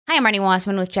I'm Marni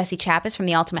Wasserman with Jesse Chappus from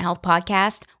the Ultimate Health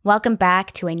Podcast. Welcome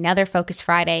back to another Focus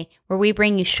Friday, where we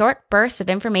bring you short bursts of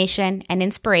information and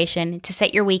inspiration to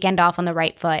set your weekend off on the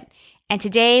right foot. And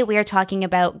today we are talking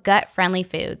about gut-friendly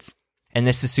foods. And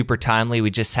this is super timely. We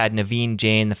just had Naveen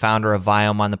Jain, the founder of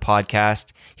Viome, on the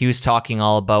podcast. He was talking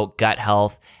all about gut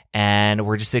health, and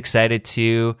we're just excited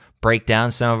to break down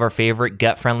some of our favorite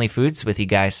gut-friendly foods with you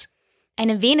guys. And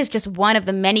Naveen is just one of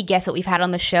the many guests that we've had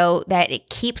on the show that it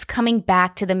keeps coming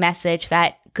back to the message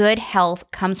that good health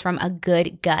comes from a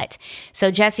good gut. So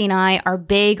Jesse and I are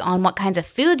big on what kinds of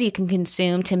foods you can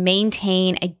consume to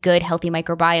maintain a good, healthy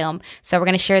microbiome. So we're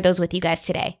going to share those with you guys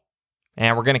today.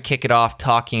 And we're going to kick it off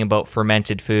talking about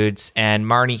fermented foods. And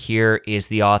Marni here is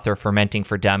the author of Fermenting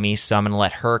for Dummies, so I'm going to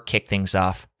let her kick things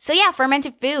off. So yeah,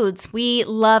 fermented foods. We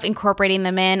love incorporating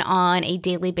them in on a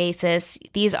daily basis.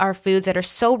 These are foods that are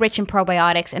so rich in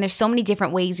probiotics, and there's so many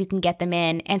different ways you can get them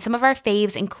in. And some of our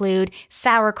faves include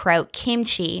sauerkraut,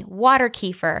 kimchi, water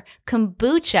kefir,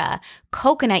 kombucha,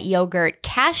 coconut yogurt,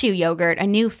 cashew yogurt, a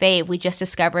new fave. We just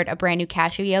discovered a brand new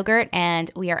cashew yogurt,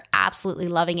 and we are absolutely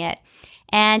loving it.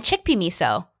 And chickpea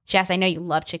miso. Jess, I know you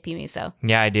love chickpea miso.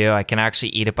 Yeah, I do. I can actually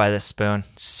eat it by the spoon.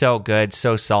 So good,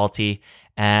 so salty,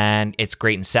 and it's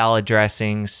great in salad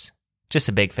dressings. Just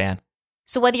a big fan.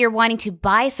 So whether you're wanting to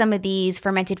buy some of these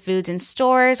fermented foods in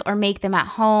stores or make them at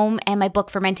home, and my book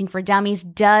Fermenting for Dummies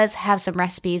does have some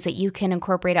recipes that you can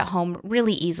incorporate at home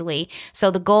really easily. So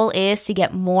the goal is to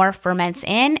get more ferments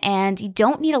in, and you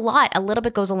don't need a lot. A little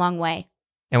bit goes a long way.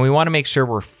 And we want to make sure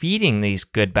we're feeding these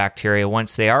good bacteria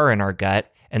once they are in our gut,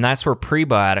 and that's where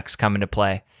prebiotics come into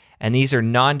play. And these are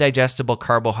non-digestible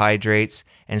carbohydrates,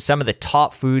 and some of the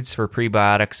top foods for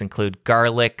prebiotics include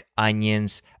garlic,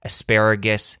 onions,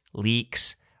 asparagus,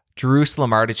 leeks,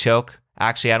 Jerusalem artichoke.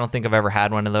 Actually, I don't think I've ever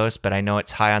had one of those, but I know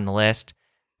it's high on the list.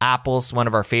 Apples, one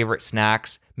of our favorite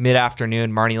snacks.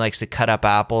 Mid-afternoon, Marni likes to cut up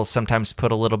apples, sometimes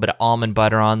put a little bit of almond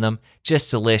butter on them.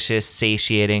 Just delicious,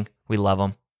 satiating. We love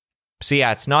them. So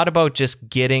yeah, it's not about just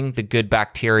getting the good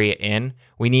bacteria in.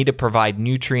 We need to provide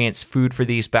nutrients, food for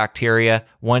these bacteria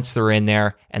once they're in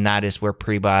there, and that is where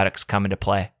prebiotics come into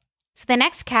play. So the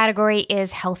next category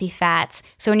is healthy fats.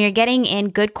 So when you're getting in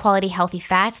good quality healthy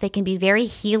fats, they can be very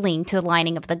healing to the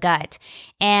lining of the gut.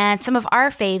 And some of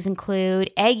our faves include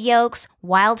egg yolks,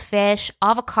 wild fish,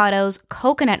 avocados,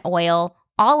 coconut oil,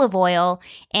 olive oil,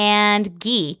 and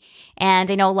ghee.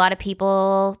 And I know a lot of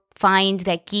people find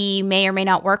that ghee may or may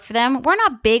not work for them. We're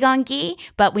not big on ghee,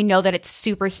 but we know that it's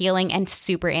super healing and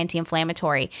super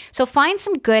anti-inflammatory. So find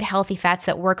some good healthy fats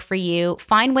that work for you,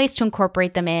 find ways to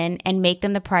incorporate them in and make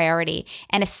them the priority,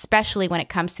 and especially when it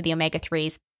comes to the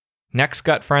omega-3s. Next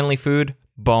gut-friendly food,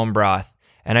 bone broth.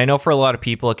 And I know for a lot of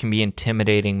people it can be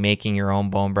intimidating making your own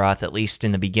bone broth, at least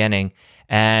in the beginning.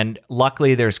 And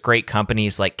luckily there's great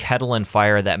companies like Kettle and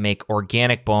Fire that make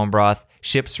organic bone broth,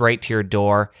 ships right to your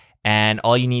door, and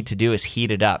all you need to do is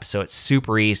heat it up. So it's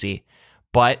super easy.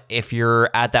 But if you're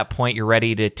at that point, you're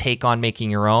ready to take on making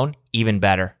your own, even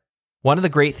better. One of the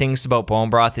great things about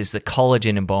bone broth is the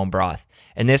collagen in bone broth.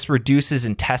 And this reduces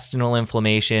intestinal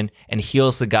inflammation and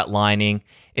heals the gut lining.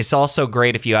 It's also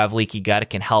great if you have leaky gut.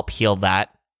 It can help heal that.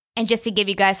 And just to give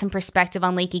you guys some perspective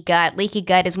on leaky gut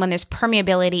is when there's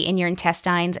permeability in your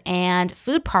intestines and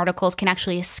food particles can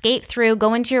actually escape through,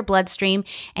 go into your bloodstream,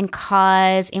 and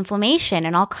cause inflammation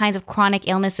and all kinds of chronic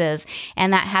illnesses.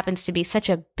 And that happens to be such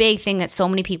a big thing that so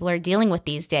many people are dealing with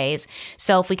these days.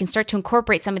 So if we can start to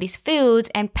incorporate some of these foods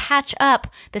and patch up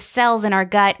the cells in our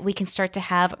gut, we can start to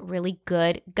have really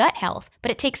good gut health.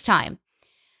 But it takes time.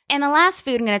 And the last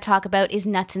food I'm going to talk about is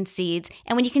nuts and seeds.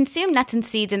 And when you consume nuts and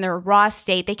seeds in their raw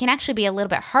state, they can actually be a little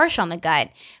bit harsh on the gut.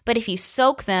 But if you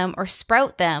soak them or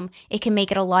sprout them, it can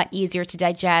make it a lot easier to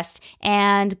digest.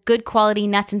 And good quality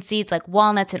nuts and seeds like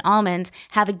walnuts and almonds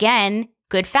have, again,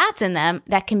 good fats in them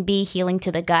that can be healing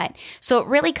to the gut. So it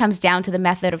really comes down to the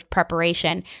method of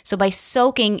preparation. So by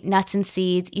soaking nuts and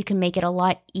seeds, you can make it a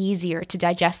lot easier to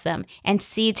digest them. And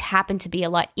seeds happen to be a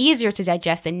lot easier to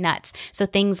digest than nuts. So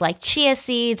things like chia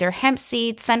seeds or hemp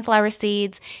seeds, sunflower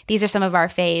seeds, these are some of our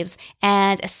faves.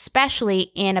 And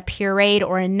especially in a pureed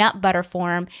or a nut butter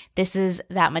form, this is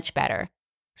that much better.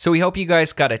 So we hope you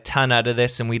guys got a ton out of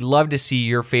this, and we'd love to see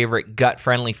your favorite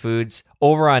gut-friendly foods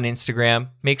over on Instagram.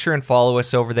 Make sure and follow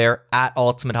us over there at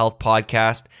Ultimate Health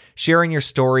Podcast. Share in your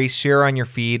stories, share on your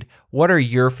feed. What are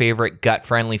your favorite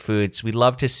gut-friendly foods? We'd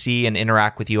love to see and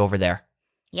interact with you over there.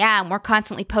 Yeah, and we're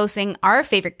constantly posting our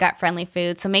favorite gut-friendly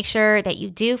foods, so make sure that you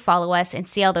do follow us and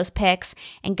see all those pics.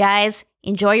 And guys,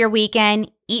 enjoy your weekend,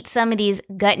 eat some of these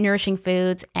gut-nourishing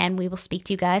foods, and we will speak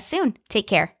to you guys soon. Take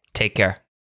care. Take care.